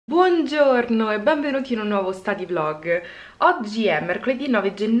Buongiorno e benvenuti in un nuovo study vlog. Oggi è mercoledì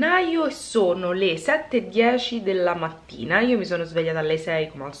 9 gennaio e sono le 7:10 della mattina. Io mi sono svegliata alle 6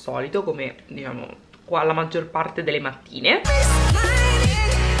 come al solito, come diciamo qua la maggior parte delle mattine.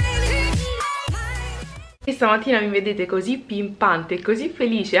 E stamattina mi vedete così pimpante e così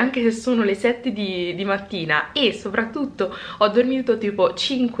felice, anche se sono le 7 di mattina, e soprattutto ho dormito tipo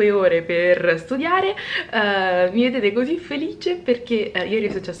 5 ore per studiare. Mi vedete così felice perché ieri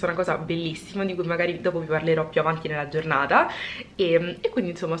è successa una cosa bellissima di cui magari dopo vi parlerò più avanti nella giornata, e quindi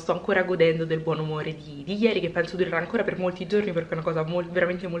insomma sto ancora godendo del buon umore di ieri, che penso durerà ancora per molti giorni perché è una cosa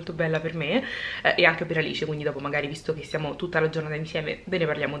veramente molto bella per me, e anche per Alice, quindi dopo magari, visto che siamo tutta la giornata insieme, ve ne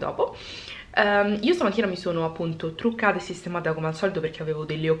parliamo dopo. Io stamattina mi sono appunto truccata e sistemata come al solito perché avevo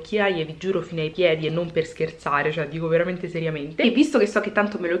delle occhiaie, vi giuro, fino ai piedi, e non per scherzare, cioè dico veramente seriamente. E visto che so che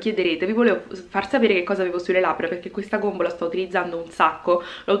tanto me lo chiederete, vi volevo far sapere che cosa avevo sulle labbra, perché questa gombola sto utilizzando un sacco,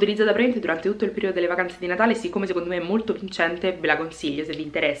 l'ho utilizzata praticamente durante tutto il periodo delle vacanze di Natale. Siccome secondo me è molto vincente, ve la consiglio se vi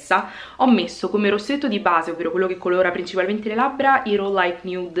interessa. Ho messo come rossetto di base, ovvero quello che colora principalmente le labbra, i Raw Light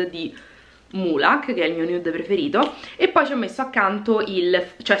Nude di Mulak, che è il mio nude preferito, e poi ci ho messo accanto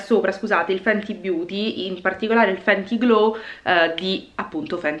sopra, scusate, il Fenty Beauty, in particolare il Fenty Glow di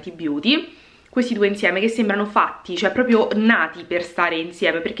appunto Fenty Beauty. Questi due insieme che sembrano fatti, cioè proprio nati per stare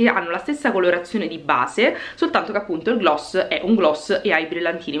insieme, perché hanno la stessa colorazione di base, soltanto che appunto il gloss è un gloss e ha i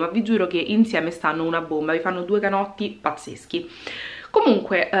brillantini, ma vi giuro che insieme stanno una bomba, vi fanno due canotti pazzeschi.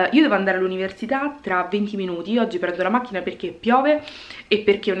 Comunque io devo andare all'università tra 20 minuti, oggi prendo la macchina perché piove e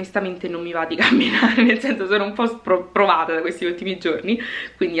perché onestamente non mi va di camminare, nel senso sono un po' provata da questi ultimi giorni,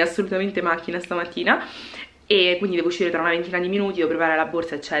 quindi assolutamente macchina stamattina. E quindi devo uscire tra una ventina di minuti, devo preparare la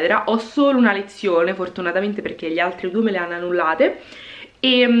borsa eccetera. Ho solo una lezione fortunatamente, perché gli altri due me le hanno annullate,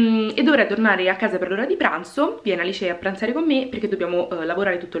 e dovrei tornare a casa per l'ora di pranzo. Viene Alice a pranzare con me perché dobbiamo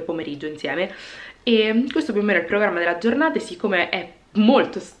lavorare tutto il pomeriggio insieme, e questo più o meno è il programma della giornata. E siccome è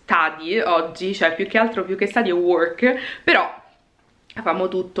molto study oggi, cioè più che altro, più che study è work, però facciamo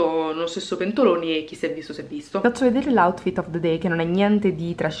tutto nello stesso pentolone e chi si è visto si è visto. Faccio vedere l'outfit of the day, che non è niente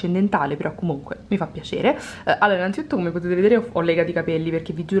di trascendentale, però comunque mi fa piacere. Allora, innanzitutto, come potete vedere, ho legato i capelli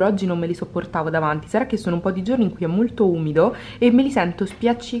perché vi giuro oggi non me li sopportavo davanti. Sarà che sono un po' di giorni in cui è molto umido e me li sento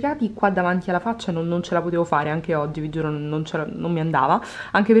spiaccicati qua davanti alla faccia, non ce la potevo fare anche oggi, vi giuro non mi andava,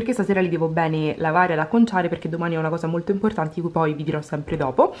 anche perché stasera li devo bene lavare ed acconciare, perché domani è una cosa molto importante di cui poi vi dirò sempre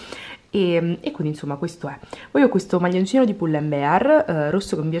dopo. E quindi insomma questo è. Poi ho questo maglioncino di Pull & Bear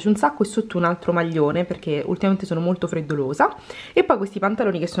rosso che mi piace un sacco, e sotto un altro maglione perché ultimamente sono molto freddolosa, e poi questi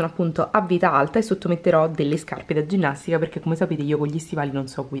pantaloni che sono appunto a vita alta, e sotto metterò delle scarpe da ginnastica perché, come sapete, io con gli stivali non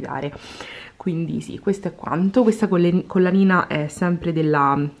so guidare. Quindi sì, questo è quanto. Questa collanina è sempre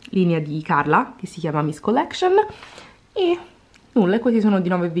della linea di Carla, che si chiama Miss Collection, e nulla, e questi sono di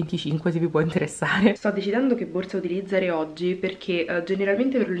 9,25 se vi può interessare. Sto decidendo che borsa utilizzare oggi perché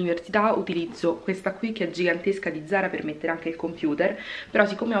generalmente per l'università utilizzo questa qui, che è gigantesca, di Zara, per mettere anche il computer, però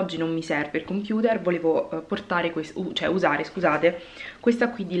siccome oggi non mi serve il computer volevo usare, scusate, questa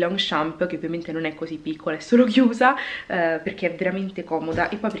qui di Longchamp, che ovviamente non è così piccola, è solo chiusa, perché è veramente comoda,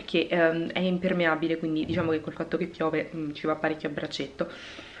 e poi perché è impermeabile, quindi diciamo che col fatto che piove ci va parecchio a braccetto.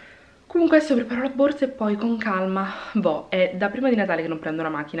 Comunque adesso preparo la borsa e poi con calma è da prima di Natale che non prendo la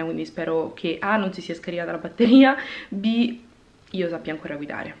macchina, quindi spero che A, non si sia scaricata la batteria, B, io sappia ancora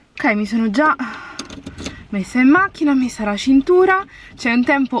guidare. Ok, mi sono già messa in macchina, messa la cintura, c'è un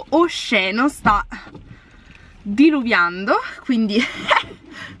tempo osceno, sta diluviando, quindi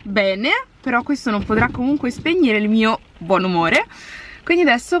bene, però questo non potrà comunque spegnere il mio buon umore. Quindi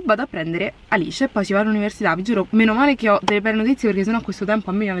adesso vado a prendere Alice e poi si va all'università. Vi giuro, meno male che ho delle belle notizie, perché sennò questo tempo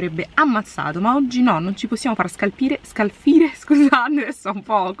a me mi avrebbe ammazzato. Ma oggi no, non ci possiamo far scalfire, scusate, adesso un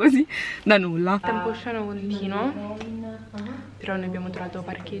po' così da nulla. Il tempo sceno continuo, però noi abbiamo trovato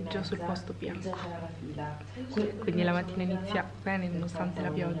parcheggio sul posto bianco, quindi la mattina inizia bene nonostante la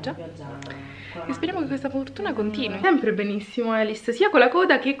pioggia, e speriamo che questa fortuna continui. Sempre benissimo Alice, sia con la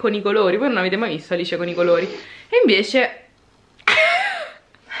coda che con i colori. Voi non avete mai visto Alice con i colori, e invece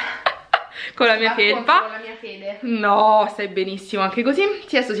con la mia felpa. Con la mia fede. No, stai benissimo anche così.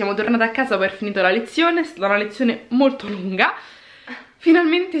 Sì, adesso siamo tornate a casa dopo aver finito la lezione. È stata una lezione molto lunga.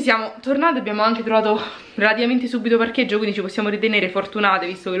 Finalmente siamo tornate, abbiamo anche trovato relativamente subito parcheggio, quindi ci possiamo ritenere fortunate,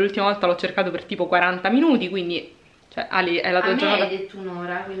 visto che l'ultima volta l'ho cercato per tipo 40 minuti, quindi Cioè, Ali, è la tua giornata. A me hai detto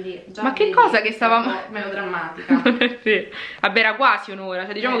un'ora, quindi già ma che cosa che stavamo... melodrammatica. Non è vero. Vabbè, era quasi un'ora.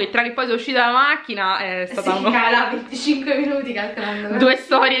 Cioè, diciamo che tra che poi sono uscita dalla macchina è stata cala 25 minuti calcolando. 2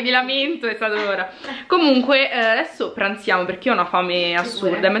 storie di lamento, è stata un'ora. Comunque, adesso pranziamo perché ho una fame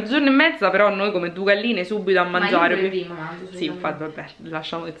assurda. È mezzogiorno e mezza, però noi come due galline subito a mangiare. Ma io prima mangio. Sì, infatti, vabbè,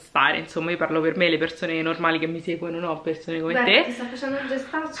 lasciamo stare. Insomma, io parlo per me, le persone normali che mi seguono, non ho persone come te. Ti sta facendo un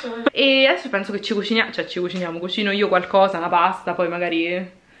gestaccio. E adesso penso che ci cuciniamo, cioè cucino io qualcosa, una pasta, poi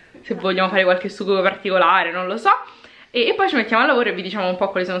magari se vogliamo fare qualche sugo particolare, non lo so. E poi ci mettiamo al lavoro e vi diciamo un po'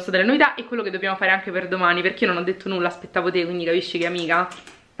 quali sono state le novità e quello che dobbiamo fare anche per domani, perché io non ho detto nulla, aspettavo te, quindi capisci che amica?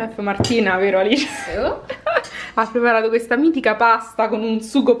 F. Martina, vero Alice? Ha preparato questa mitica pasta con un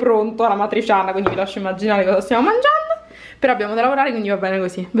sugo pronto alla matriciana, quindi vi lascio immaginare cosa stiamo mangiando. Però abbiamo da lavorare, quindi va bene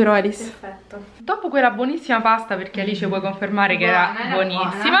così, vero Alice? Perfetto. Dopo quella buonissima pasta, perché Alice puoi confermare che era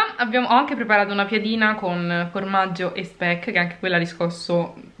buonissima, ho anche preparato una piadina con formaggio e speck, che anche quella ha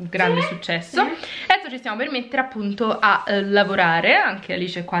riscosso un grande successo. E adesso ci stiamo per mettere appunto a lavorare, anche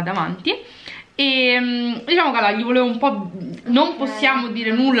Alice è qua davanti. E diciamo che allora, gli volevo un po'... non possiamo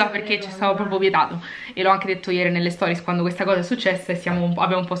dire nulla perché ci stavo proprio vietato, e l'ho anche detto ieri nelle stories quando questa cosa è successa e abbiamo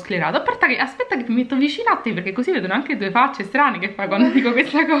un po' sclerato. Aspetta che mi metto vicino a te, perché così vedono anche due facce strane che fai quando dico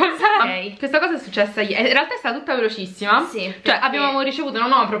questa cosa. Questa cosa è successa ieri, in realtà è stata tutta velocissima. Sì, cioè abbiamo ricevuto una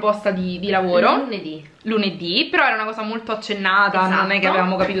nuova proposta di lavoro lunedì, però era una cosa molto accennata, non è che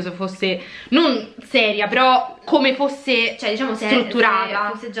avevamo capito se fosse non seria, però come fosse, cioè diciamo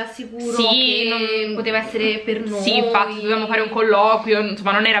strutturata, fosse già sicuro che non poteva essere per noi. Sì, infatti dovevamo fare un colloquio,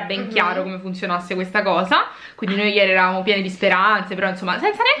 insomma non era ben chiaro come funzionasse questa cosa, quindi noi ieri eravamo pieni di speranze, però insomma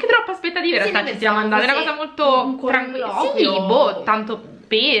senza neanche troppe aspettative in realtà ci siamo andati, è una cosa molto tranquilla, sì, boh, tanto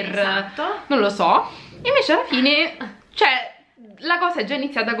per, non lo so, invece alla fine, cioè la cosa è già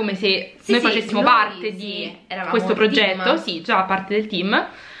iniziata come se noi facessimo parte di questo progetto, sì, già parte del team.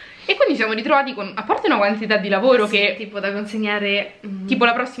 E quindi ci siamo ritrovati con, a parte una quantità di lavoro che tipo da consegnare tipo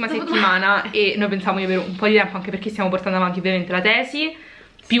la prossima settimana, e noi pensavamo di avere un po' di tempo anche perché stiamo portando avanti ovviamente la tesi,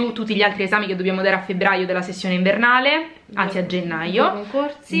 più tutti gli altri esami che dobbiamo dare a febbraio della sessione invernale, anzi a gennaio.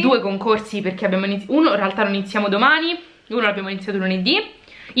 Due concorsi perché abbiamo iniziato, uno in realtà lo iniziamo domani, uno l'abbiamo iniziato lunedì.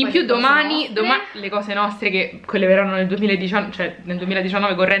 In più domani le cose nostre, che quelle verranno nel 2019, cioè nel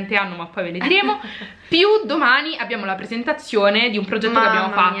 2019 corrente anno, ma poi ve le diremo. Più domani abbiamo la presentazione di un progetto che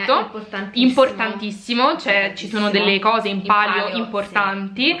abbiamo fatto, importantissimo, cioè ci sono delle cose in palio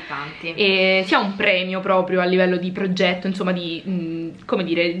importanti, e sia un premio proprio a livello di progetto, insomma di, come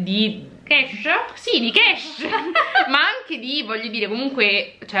dire, di cash? Sì, di cash, ma anche di, voglio dire,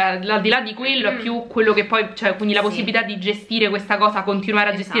 comunque, cioè, al di là di quello è più quello che poi, cioè, quindi la possibilità di gestire questa cosa,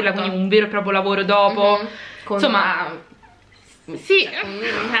 continuare a gestirla, quindi un vero e proprio lavoro dopo, insomma... Sì,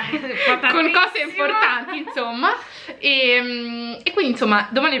 con cose importanti, insomma. E quindi insomma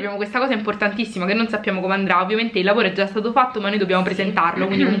domani abbiamo questa cosa importantissima che non sappiamo come andrà. Ovviamente il lavoro è già stato fatto, ma noi dobbiamo presentarlo,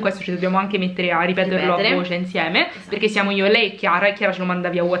 quindi comunque adesso ci dobbiamo anche mettere a ripeterlo a voce insieme, perché siamo io e lei e Chiara ce lo manda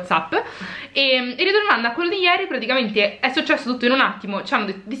via WhatsApp. E ritornando a quello di ieri, praticamente è successo tutto in un attimo, ci hanno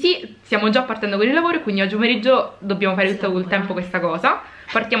detto di sì, stiamo già partendo con il lavoro e quindi oggi pomeriggio dobbiamo fare tutto col tempo questa cosa.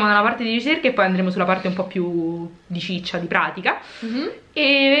 Partiamo da una parte di ricerca e poi andremo sulla parte un po' più di ciccia, di pratica,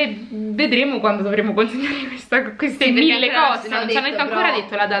 e vedremo quando dovremo consegnare queste mille cose. Non ci hanno ancora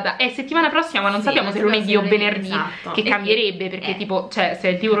detto la data, è settimana prossima, ma non sappiamo se lunedì o venerdì, che cambierebbe, perché tipo, cioè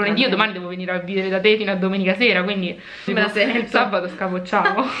se è tipo lunedì io domani devo venire a vivere da te fino a domenica sera, quindi il sabato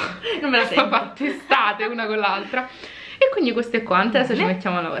scapocciamo. Non me la sento. Fatte estate una con l'altra. E quindi questo è quanto, adesso ci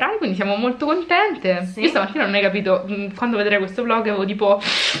mettiamo a lavorare, quindi siamo molto contente. Io stamattina non hai capito, quando vedrai questo vlog avevo ho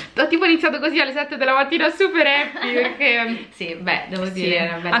tipo iniziato così alle 7 della mattina super happy, perché sì, beh, devo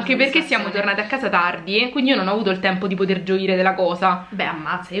dire, anche perché siamo tornate a casa tardi, quindi io non ho avuto il tempo di poter gioire della cosa. Beh,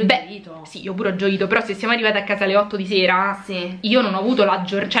 ammazza, io ho gioito. Sì, io pure ho gioito, però se siamo arrivate a casa alle 8 di sera, io non ho avuto la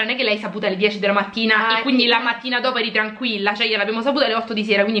giornata, cioè non è che lei saputa alle 10 della mattina e quindi la mattina dopo eri tranquilla, cioè gliel'abbiamo saputa alle 8 di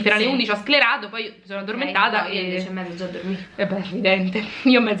sera, quindi per alle 11 ho sclerato, poi mi sono addormentata e alle 10 e mezza già dormire. E beh, evidente,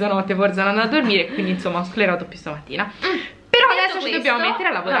 io a mezzanotte forse sono andata a dormire, quindi insomma ho sclerato più stamattina. Però adesso ci dobbiamo mettere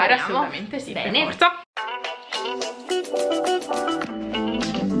a lavorare, assolutamente sì, per forza.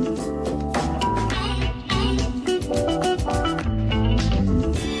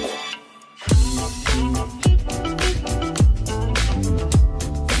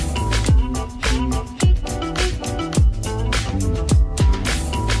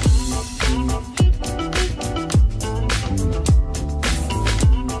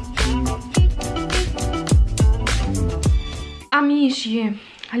 Amici,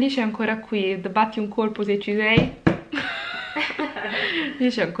 Alice è ancora qui, batti un colpo se ci sei.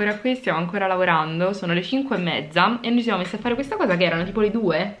 Invece ancora qui, stiamo ancora lavorando, sono le 5:30 e noi ci siamo messi a fare questa cosa che erano tipo le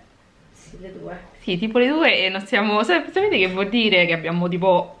 2. Sì, le 2. Sì, tipo le 2 e non stiamo... Sapete che vuol dire? Che abbiamo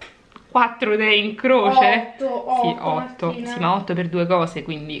tipo 4 idee in croce? 8, sì, 8. Sì, ma 8 per 2 cose,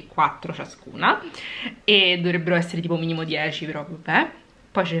 quindi 4 ciascuna. E dovrebbero essere tipo minimo 10, però vabbè.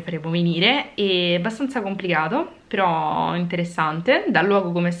 Poi ce le faremo venire. È abbastanza complicato, però interessante. Dà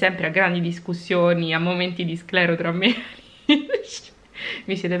luogo come sempre a grandi discussioni, a momenti di sclero tra me e Alice.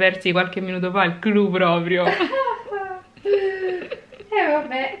 Vi siete persi qualche minuto fa il clou proprio.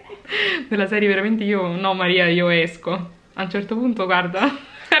 Vabbè. Della serie veramente io, no Maria, io esco. A un certo punto, guarda,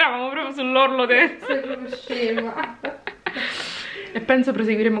 eravamo proprio sull'orlo Sei proprio scema. E penso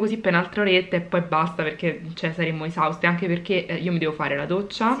proseguiremo così per un'altra oretta e poi basta, perché cioè saremo esauste, anche perché io mi devo fare la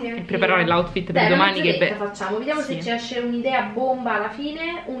doccia e preparare l'outfit per domani. Che facciamo, vediamo se ci esce un'idea bomba alla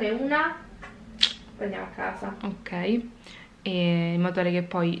fine, una e una. Prendiamo a casa. Ok. E in modo tale che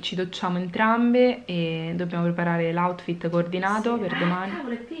poi ci docciamo entrambe e dobbiamo preparare l'outfit coordinato per domani.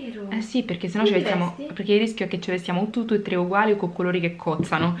 Cavolo, è vero. Eh sì, perché sennò ci vestiamo, perché il rischio è che ci vestiamo tutte e tre uguali o con colori che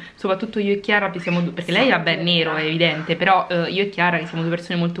cozzano. Soprattutto io e Chiara siamo perché lei vabbè è nero, è evidente, però io e Chiara, che siamo due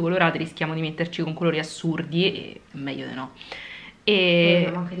persone molto colorate, rischiamo di metterci con colori assurdi e meglio di no.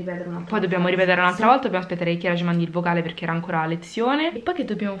 E poi dobbiamo ripetere un'altra volta, dobbiamo aspettare che Chiara ci mandi il vocale perché era ancora a lezione. E poi che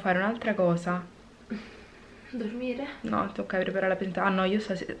dobbiamo fare un'altra cosa. Dormire? No, tocca preparare la presentazione. Ah no, io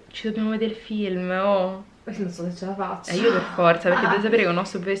stasera ci dobbiamo vedere il film, oh. Non so se ce la faccio. Io per forza, perché dovete sapere che il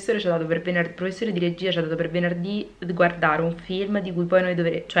nostro professore ci ha dato per venerdì, il professore di regia ci ha dato per venerdì guardare un film di cui poi noi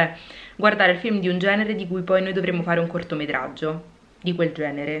dovremo, cioè guardare il film di un genere di cui poi noi dovremo fare un cortometraggio di quel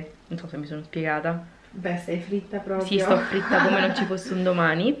genere. Non so se mi sono spiegata. Beh, sei fritta proprio. Sì, sto fritta come non ci fosse un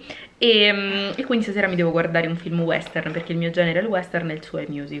domani. E quindi stasera mi devo guardare un film western, perché il mio genere è il western e il suo è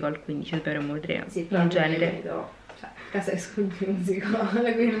il musical, quindi ci dovremmo vedere un genere. Cioè, casa esco il musical,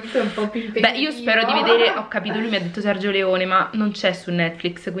 quindi è un po' più impegnativo. Beh, io spero di vedere, ho capito, lui mi ha detto Sergio Leone, ma non c'è su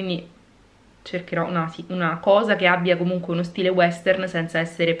Netflix, quindi cercherò una cosa che abbia comunque uno stile western senza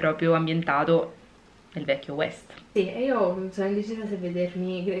essere proprio ambientato nel vecchio west. Sì, e io sono indecisa se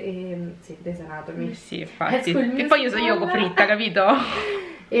vedermi sì, Grey's Anatomy. Sì, infatti. E poi io sono io fritta, capito?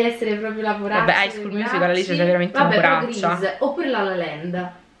 E essere proprio la poraccia. Vabbè, High School Musical, Alice c'è veramente una poraccia. Grease, oppure La La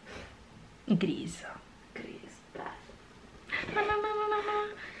Land. Grease.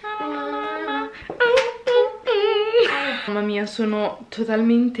 Mamma mia, sono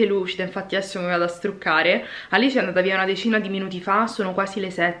totalmente lucida, infatti adesso mi vado a struccare. Alice è andata via una decina di minuti fa, sono quasi le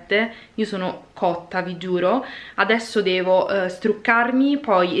 7, io sono cotta, vi giuro. Adesso devo struccarmi,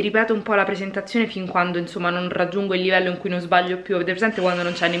 poi ripeto un po' la presentazione fin quando insomma non raggiungo il livello in cui non sbaglio più. Avete presente quando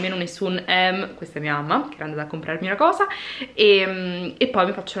non c'è nemmeno nessun questa è mia mamma che era andata a comprarmi una cosa, e poi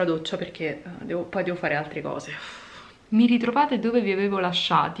mi faccio la doccia perché poi devo fare altre cose. Mi ritrovate dove vi avevo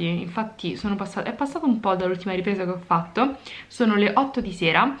lasciati, infatti è passato un po' dall'ultima ripresa che ho fatto, sono le 8 di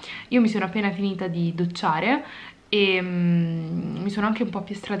sera, io mi sono appena finita di docciare e mi sono anche un po'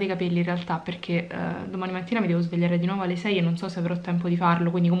 piestrata i capelli in realtà perché domani mattina mi devo svegliare di nuovo alle 6 e non so se avrò tempo di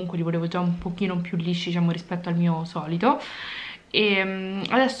farlo, quindi comunque li volevo già un pochino più lisci, diciamo, rispetto al mio solito. E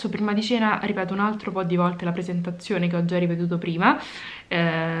adesso prima di cena ripeto un altro po' di volte la presentazione che ho già ripetuto prima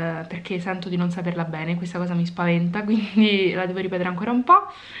perché sento di non saperla bene, questa cosa mi spaventa, quindi la devo ripetere ancora un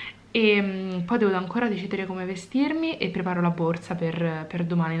po'. E poi devo ancora decidere come vestirmi e preparo la borsa per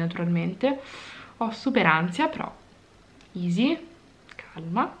domani naturalmente. Ho super ansia, però easy,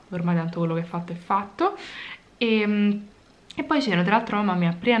 calma, ormai tanto quello che è fatto. E poi ceno, tra l'altro mamma mi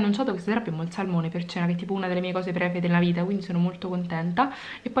ha preannunciato che stasera abbiamo il salmone per cena, che è tipo una delle mie cose preferite della vita, quindi sono molto contenta.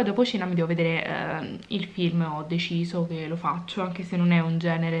 E poi dopo cena mi devo vedere il film, ho deciso che lo faccio, anche se non è un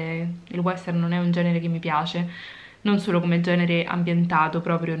genere, il western non è un genere che mi piace, non solo come genere ambientato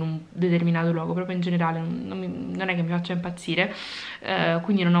proprio in un determinato luogo, proprio in generale non è che mi faccia impazzire,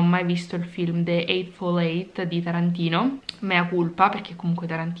 quindi non ho mai visto il film The Hateful Eight di Tarantino, mea culpa, perché comunque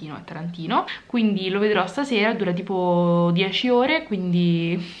Tarantino è Tarantino, quindi lo vedrò stasera, dura tipo 10 ore,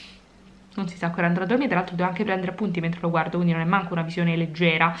 quindi non si sa ancora andrò a dormire, tra l'altro devo anche prendere appunti mentre lo guardo, quindi non è manco una visione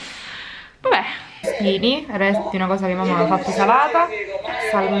leggera. Vabbè, spini, resti una cosa che mamma ha fatto salata,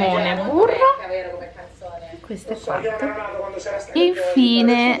 salmone, burro, questo è fatto, e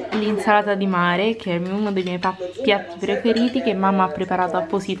infine l'insalata di mare, che è uno dei miei piatti preferiti che mamma ha preparato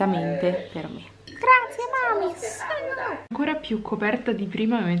appositamente per me. Grazie mami! Ancora più coperta di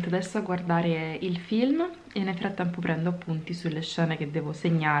prima, mi metto adesso a guardare il film e nel frattempo prendo appunti sulle scene che devo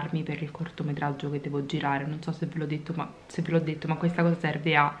segnarmi per il cortometraggio che devo girare. Non so se ve l'ho detto, ma questa cosa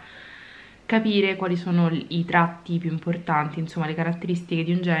serve a capire quali sono i tratti più importanti, insomma le caratteristiche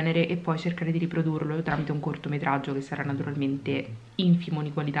di un genere, e poi cercare di riprodurlo tramite un cortometraggio che sarà naturalmente infimo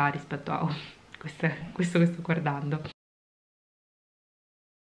di qualità rispetto a questo che sto guardando.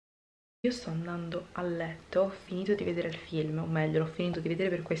 Io sto andando a letto, ho finito di vedere il film, o meglio l'ho finito di vedere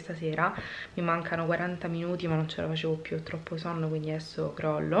per questa sera, mi mancano 40 minuti ma non ce la facevo più, ho troppo sonno, quindi adesso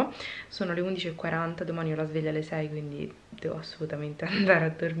crollo. Sono le 11:40, domani ho la sveglia alle 6, quindi devo assolutamente andare a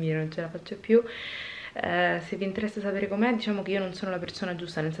dormire, non ce la faccio più. Se vi interessa sapere com'è, diciamo che io non sono la persona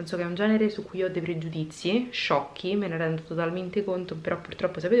giusta, nel senso che è un genere su cui ho dei pregiudizi sciocchi, me ne rendo totalmente conto, però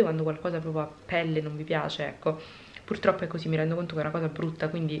purtroppo sapete quando qualcosa proprio a pelle non vi piace, ecco, purtroppo è così, mi rendo conto che è una cosa brutta,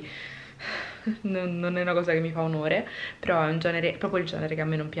 quindi non è una cosa che mi fa onore, però è un genere, proprio il genere che a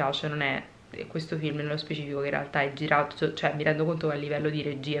me non piace, non è questo film nello specifico, che in realtà è girato, cioè mi rendo conto che a livello di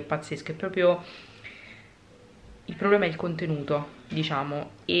regia è pazzesco, è proprio, il problema è il contenuto, diciamo,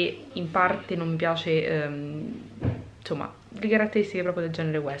 e in parte non mi piace, insomma, le caratteristiche proprio del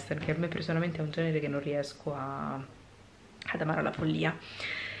genere western, che a me personalmente è un genere che non riesco ad amare alla follia.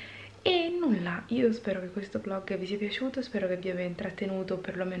 E nulla, io spero che questo vlog vi sia piaciuto, spero che vi abbia intrattenuto,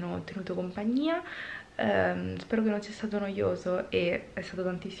 perlomeno tenuto compagnia, spero che non sia stato noioso, e è stato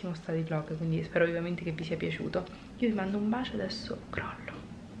tantissimo study vlog, quindi spero vivamente che vi sia piaciuto. Io vi mando un bacio, adesso crollo.